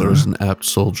 Your mother is an apt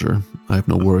soldier. I have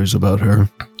no worries about her.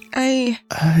 I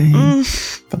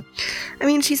I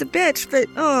mean, she's a bitch, but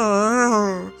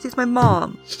she's my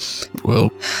mom.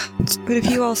 Well, But if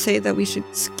you all say that we should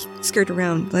skirt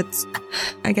around,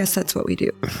 I guess that's what we do.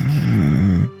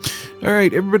 all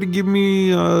right. Everybody, give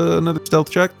me another stealth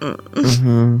check.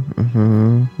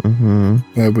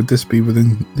 Would this be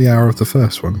within the hour of the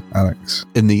first one, Alex?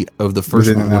 In the first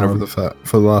Within one. an hour Whenever, of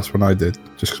for the last one I did,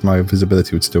 just because my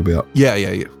visibility would still be up.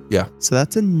 yeah. So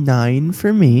that's a 9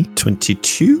 for me.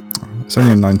 22? It's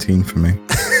only a 19 for me.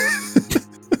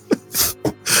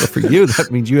 But for you,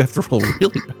 that means you have to roll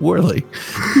really poorly.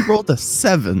 You rolled a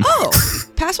 7. Oh,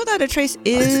 Pass Without a Trace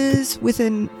is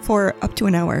within for up to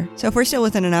an hour. So if we're still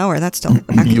within an hour, that's still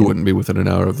active. You wouldn't be within an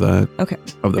hour of that. Okay.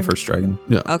 Of the first dragon.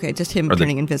 Okay, just him Or the-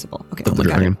 turning invisible. Okay, of the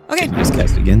got it. dragon. Okay. Just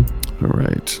cast again. All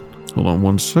right. Hold on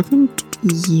 1 second.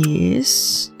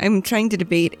 Yes. I'm trying to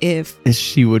debate if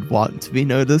She would want to be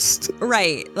noticed.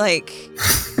 right, like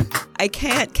I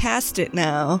can't cast it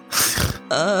now.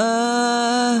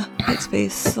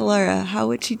 Headspace, Solara, how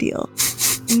would she deal?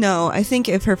 No, I think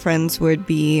if her friends would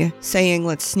be saying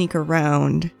let's sneak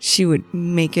around, she would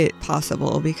make it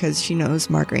possible because she knows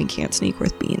Margarine can't sneak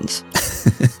with beans.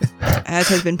 As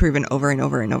has been proven over and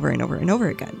over and over and over and over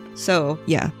again. So,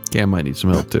 yeah. Cam might need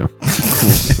some help too.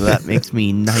 So that makes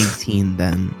me 19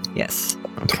 then. Yes.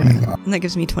 Okay. And that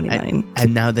gives me 29.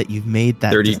 And now that you've made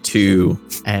that 32.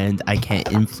 and I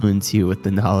can't influence you with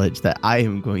the knowledge that I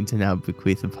am going to now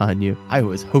bequeath upon you, I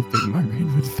was hoping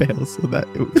Margarine would fail so that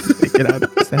it would take it out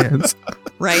of his hands.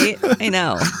 Right? I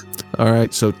know. All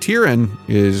right, so Tyrion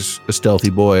is a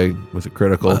stealthy boy with a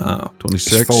critical Wow.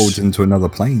 26. Just folds into another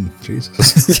plane.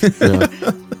 Jesus. Yeah.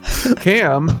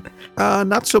 Cam,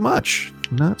 not so much.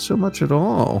 Not so much at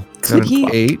all. Got an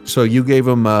 8. So you gave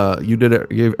him. You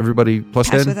gave everybody plus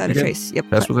Pass 10 without a again? trace.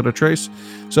 Yep. Pass without a trace.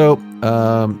 So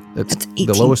that's That's the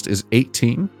 18. lowest is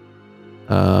 18.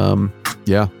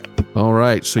 Yeah. All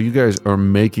right. So you guys are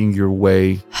making your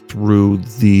way through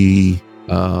the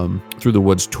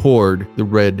woods toward the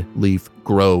Red Leaf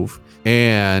Grove,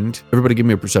 and everybody give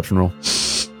me a perception roll.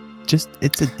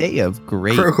 It's a day of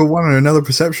great. Critical 1 and another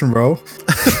perception roll. 20.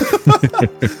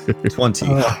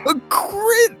 A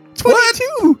crit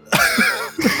 22.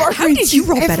 How did you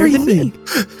roll better than me? I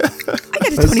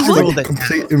got a That's 21. rolled the a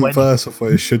complete 20. inverse of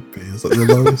where it should be. It's like the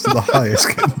lowest and the highest.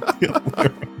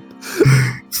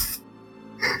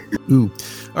 Ooh.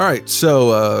 All right.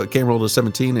 So Cam rolled a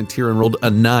 17 and Tyrion rolled a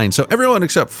 9. So everyone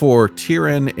except for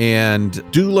Tyrion and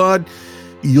Dulad,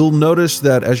 you'll notice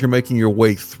that as you're making your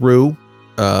way through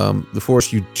the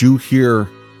forest, you do hear,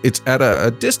 it's at a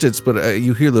distance, but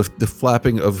you hear the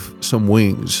flapping of some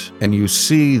wings, and you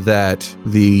see that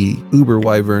the Uber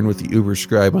Wyvern with the Uber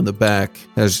Scribe on the back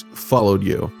has followed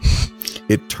you.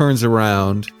 It turns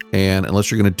around, and unless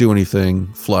you're going to do anything,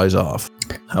 flies off.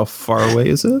 How far away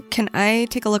is it? Can I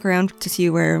take a look around to see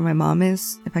where my mom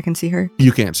is, if I can see her?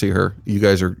 You can't see her. You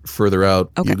guys are further out.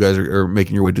 Okay. You guys are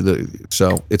making your way to the.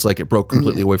 So it's like it broke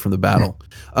completely away from the battle.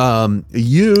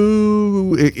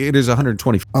 It is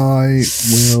 120. I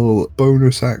will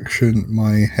bonus action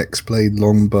my Hexblade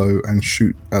longbow and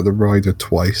shoot at the rider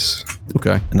twice.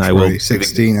 Okay. And I For will a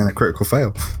 16 and a critical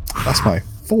fail. That's my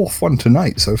 4th one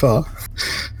tonight so far.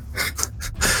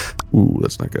 Ooh,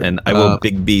 that's not good. And I will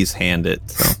Big B's hand it.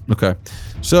 So Okay.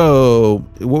 So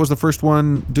what was the first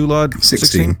one, Dulad?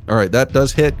 16. All right, that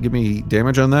does hit. Give me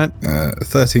damage on that.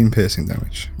 13 piercing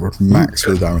damage. We're max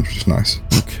for the damage, which is nice.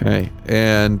 Okay.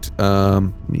 And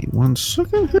give me 1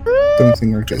 second here. Don't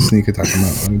think I get sneak attack on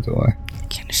that one, do I?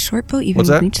 Can a short bow even What's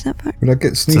that? reach that far? Would I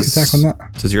get sneak Does- attack on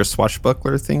that? does your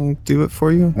swashbuckler thing do it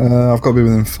for you? I've got to be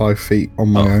within 5 feet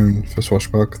on my Oh. own for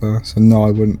swashbuckler, so no,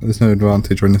 I wouldn't. There's no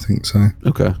advantage or anything, so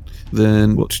Okay.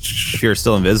 Then Well, if you're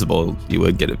still invisible, you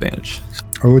would get advantage.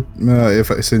 I would.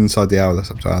 If it's inside the hour, that's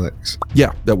up to Alex.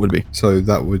 yeah, that would be. So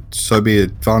that would be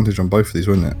advantage on both of these,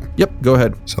 wouldn't it? Yep. Go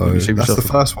ahead. So You save that's the yourself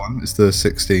first one. It's the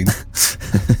 16,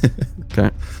 Okay.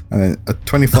 and then a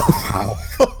 25. Wow.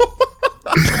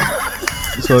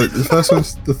 So the first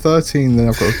one's the 13. Then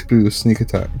I've got to do the sneak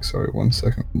attack. Sorry, 1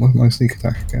 second. What's my sneak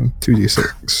attack again?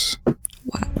 2d6.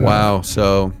 Wow.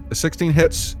 So a 16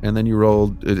 hits, and then you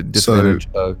rolled a disadvantage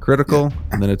critical,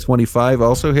 and then a 25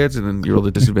 also hits, and then you rolled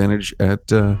a disadvantage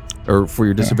at, or for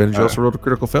your disadvantage, you also rolled a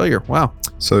critical failure. Wow.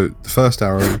 So the first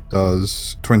arrow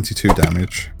does 22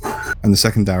 damage, and the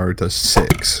second arrow does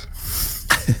 6.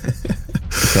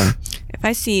 Okay. If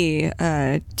I see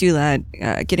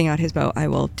Dulad getting out his bow, I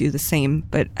will do the same.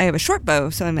 But I have a short bow,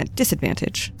 so I'm at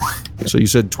disadvantage. So you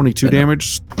said 22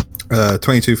 damage.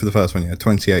 22 for the first one, yeah.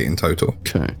 28 in total.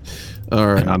 Okay. All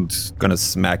right. And I'm gonna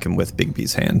smack him with Big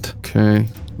B's hand. Okay.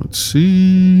 Let's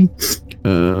see.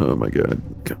 Oh my god.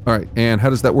 Okay. All right. And how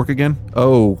does that work again?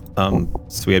 Oh.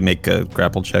 So we make a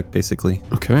grapple check basically.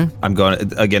 Okay. I'm going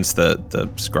against the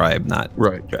scribe, not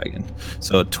Right. dragon.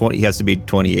 So 20. He has to be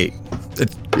 28.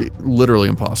 It's literally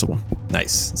impossible.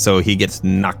 Nice. So he gets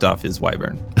knocked off his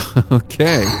wyvern.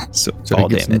 Okay. So So all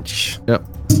he gets- damage. Yep.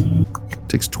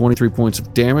 Takes 23 points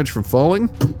of damage from falling.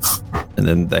 And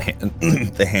then the hand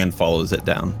the hand follows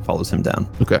him down.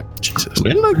 Okay. Jesus.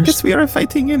 Well, I guess we are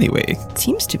fighting anyway.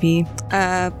 Seems to be.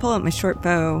 Pull out my short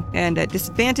bow, and at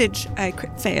disadvantage, I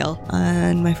crit fail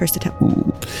on my first attempt.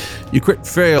 You crit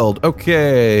failed.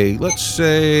 Okay. Let's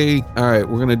say, all right,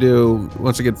 we're going to do,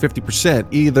 once again, 50%.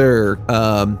 Either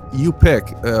you pick,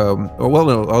 or well,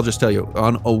 no, I'll just tell you.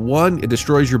 On a 1, it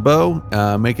destroys your bow,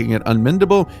 making it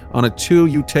unmendable. On a 2,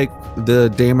 you take the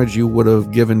damage you would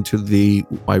have given to the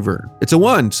wyvern. It's a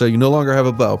 1, so you no longer have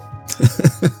a bow.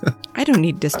 I don't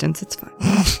need distance. It's fine.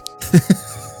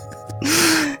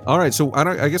 All right, so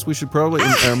I guess we should probably,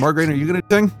 Margaret, are you going to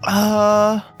sing?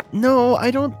 No,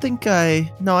 I don't think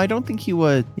he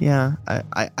would. Yeah,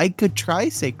 I could try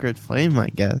Sacred Flame, I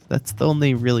guess. That's the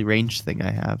only really ranged thing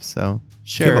I have, so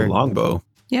You have sure. a longbow.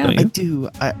 Yeah. Don't I you? do.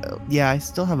 I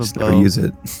still have a Just bow. never use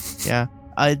it. Yeah.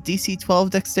 DC 12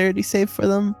 dexterity save for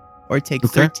them, or take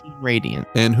Okay. 13 radiant.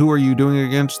 And who are you doing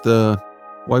against, the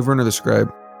wyvern or the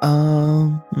scribe?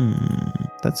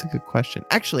 That's a good question.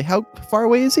 Actually, how far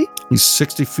away is he? He's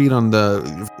 60 feet on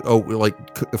the,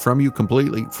 from you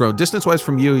completely. From distance-wise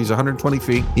from you, he's 120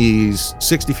 feet. He's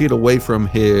 60 feet away from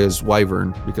his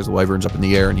wyvern because the wyvern's up in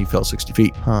the air and he fell 60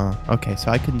 feet. Huh. Okay,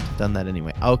 so I couldn't have done that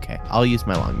anyway. Okay, I'll use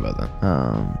my longbow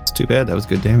then. It's too bad. That was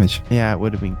good damage. Yeah, it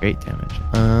would have been great damage.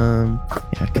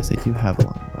 Yeah, because I do have a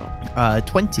longbow.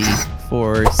 20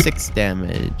 for 6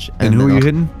 damage. And who then are you I'll-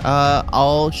 hitting?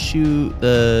 I'll shoot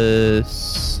the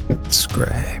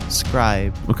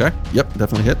scribe. Okay. Yep,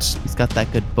 definitely hits. He's got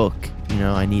that good book. You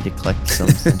know, I need to collect some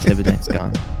since Ibidek's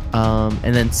gone.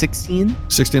 And then 16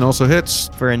 16 also hits.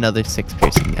 for another 6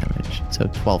 piercing damage. So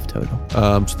 12 total.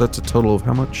 So that's a total of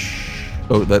how much?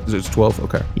 Oh, it's 12.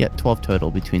 Okay. Yeah, 12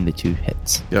 total between the 2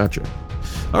 hits. Gotcha.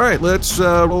 All right, let's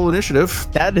roll initiative.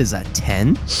 That is a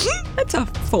 10. That's a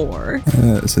 4.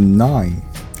 It's a 9.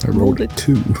 I rolled a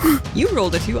 2. You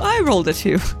rolled a 2. I rolled a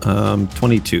 2.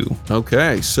 22.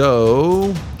 Okay,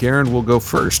 so Garen will go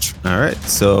first. All right.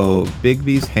 So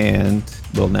Bigby's hand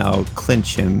will now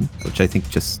clinch him, which I think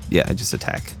just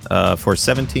attack. For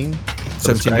 17.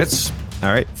 17 hits.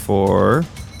 All right. For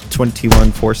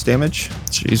 21 force damage.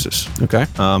 Jesus. Okay.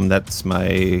 That's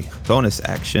my bonus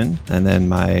action, and then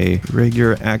my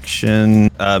regular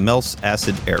action, Mel's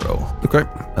acid arrow. Okay.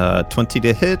 20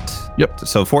 to hit. Yep.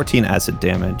 So 14 acid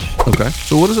damage. Okay.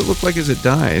 So what does it look like as it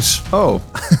dies? Oh.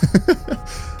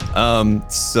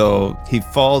 So he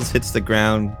falls, hits the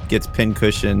ground, gets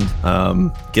pincushioned,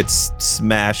 gets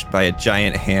smashed by a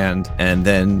giant hand, and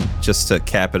then just to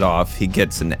cap it off, he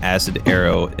gets an acid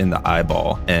arrow in the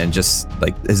eyeball, and just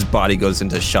like his body goes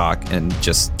into shock and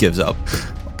just gives up.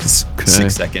 'Cause Okay. the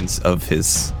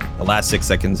last 6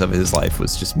 seconds of his life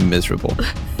was just miserable.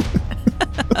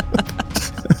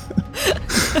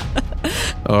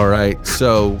 All right.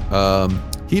 So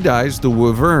he dies. The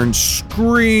wyvern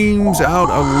screams out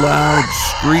a loud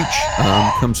screech,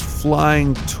 comes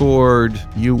flying toward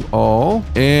you all,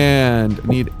 and I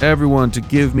need everyone to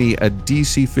give me a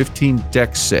DC 15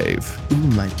 dex save. Ooh,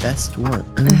 my best one.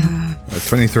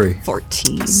 23.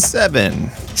 14.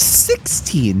 7.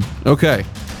 16. Okay.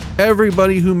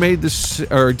 Everybody who made this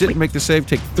or didn't make the save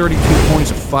take 32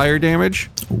 points of fire damage.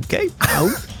 Okay.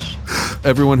 Ouch.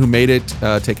 Everyone who made it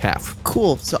take half.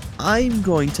 Cool. So I'm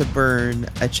going to burn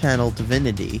a channel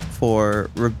divinity for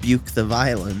Rebuke the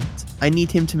Violent. I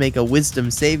need him to make a wisdom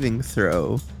saving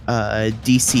throw,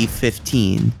 DC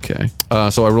 15. Okay.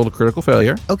 So I rolled a critical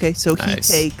failure. Okay, so he Nice.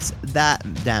 takes that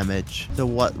damage. So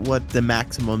what the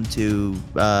maximum to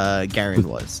Garen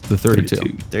was? The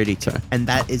 32. 32. Okay. And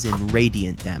that is in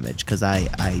radiant damage because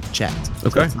I checked. So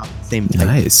Okay. it's not the same type.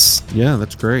 Nice. Yeah,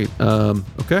 that's great.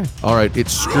 Okay. All right. It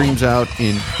screams out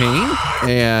in pain,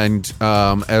 and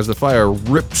as the fire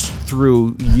rips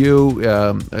through you,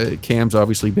 Cam's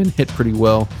obviously been hit pretty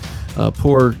well.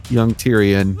 Poor young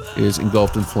Tyrion is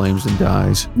engulfed in flames and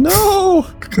dies. No.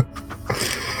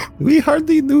 We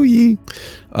hardly knew ye.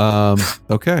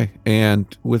 Okay. And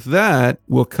with that,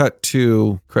 we'll cut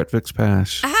to Kretvix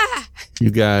Pass.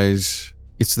 You guys,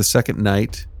 it's the second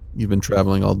night. You've been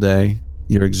traveling all day.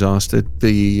 You're exhausted.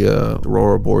 The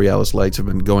Aurora Borealis lights have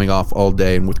been going off all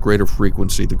day, and with greater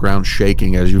frequency, the ground's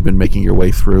shaking as you've been making your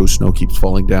way through. Snow keeps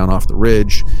falling down off the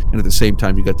ridge, and at the same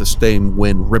time, you got the same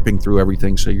wind ripping through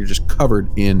everything, so you're just covered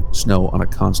in snow on a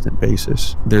constant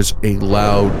basis. There's a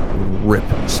loud rip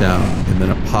sound, and then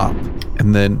a pop,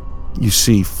 and then you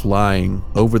see flying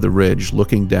over the ridge,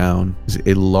 looking down, is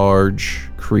a large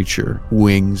creature,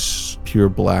 wings pure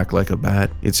black like a bat.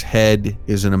 Its head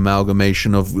is an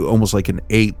amalgamation of almost like an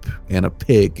ape and a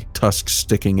pig, tusks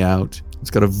sticking out. It's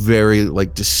got a very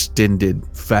distended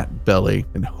fat belly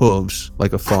and hooves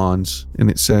like a fawn's.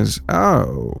 And it says,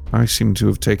 "Oh, I seem to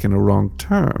have taken a wrong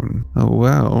turn. Oh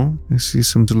well, I see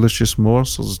some delicious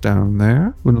morsels down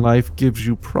there. When life gives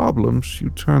you problems, you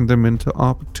turn them into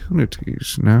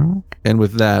opportunities, no?" And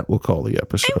with that, we'll call the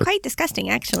episode. Quite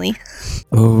disgusting, actually.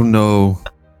 Oh no.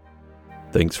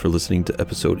 Thanks for listening to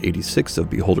episode 86 of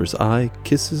Beholder's Eye,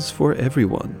 Kisses for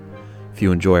Everyone. If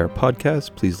you enjoy our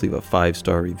podcast, please leave a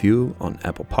 5-star review on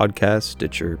Apple Podcasts,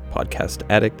 Stitcher, Podcast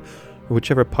Addict, or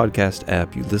whichever podcast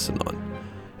app you listen on.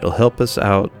 It'll help us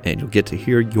out, and you'll get to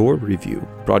hear your review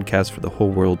broadcast for the whole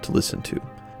world to listen to.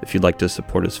 If you'd like to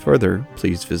support us further,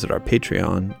 please visit our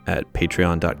Patreon at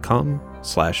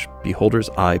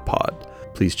patreon.com/beholderseyepod.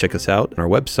 Please check us out on our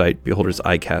website,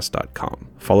 beholderseyecast.com.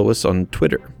 Follow us on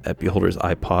Twitter at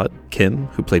beholderseyepod, Kim,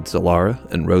 who played Zalara,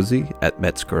 and Rosie at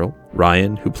Metzgirl,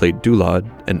 Ryan, who played Dulad,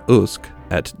 and Usk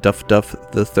at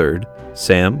DuffDuff3rd,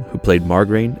 Sam, who played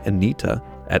Margraine and Nita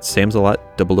at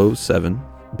Samsalot007,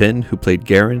 Ben, who played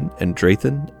Garen and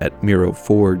Drathan at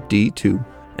Miro4D2,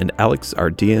 and Alex our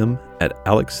DM at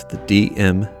Alex the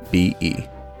DMBE.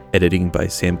 Editing by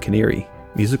Sam Canary.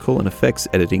 Musical and effects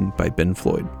editing by Ben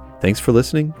Floyd. Thanks for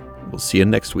listening. We'll see you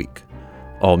next week.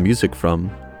 All music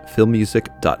from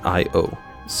filmmusic.io,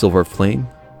 Silver Flame,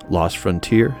 Lost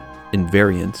Frontier,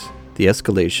 Invariance, The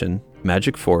Escalation,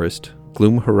 Magic Forest,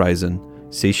 Gloom Horizon,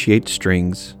 Satiate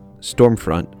Strings,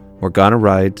 Stormfront, Morgana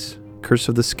Rides, Curse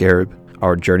of the Scarab,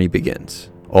 Our Journey Begins.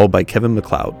 All by Kevin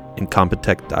MacLeod,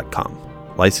 Incompetech.com.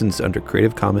 Licensed under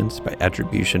Creative Commons by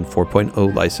Attribution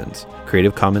 4.0 license.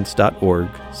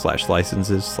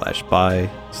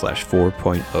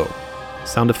 creativecommons.org/licenses/by/4.0.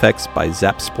 Sound effects by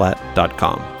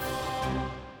Zapsplat.com.